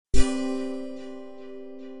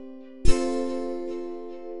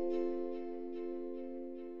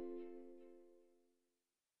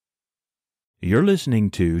You're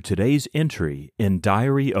listening to today's entry in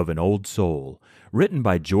Diary of an Old Soul, written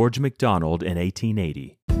by George MacDonald in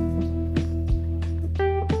 1880.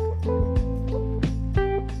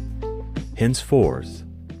 Henceforth,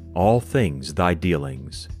 all things thy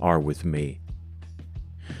dealings are with me.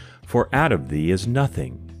 For out of thee is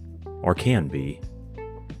nothing, or can be,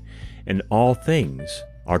 and all things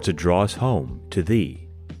are to draw us home to thee.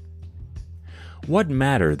 What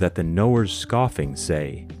matter that the knowers scoffing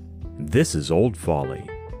say, this is old folly,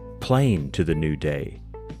 plain to the new day?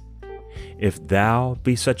 If thou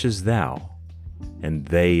be such as thou, and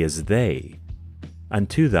they as they,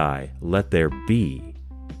 unto thy let there be,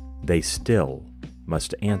 they still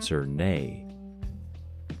must answer nay.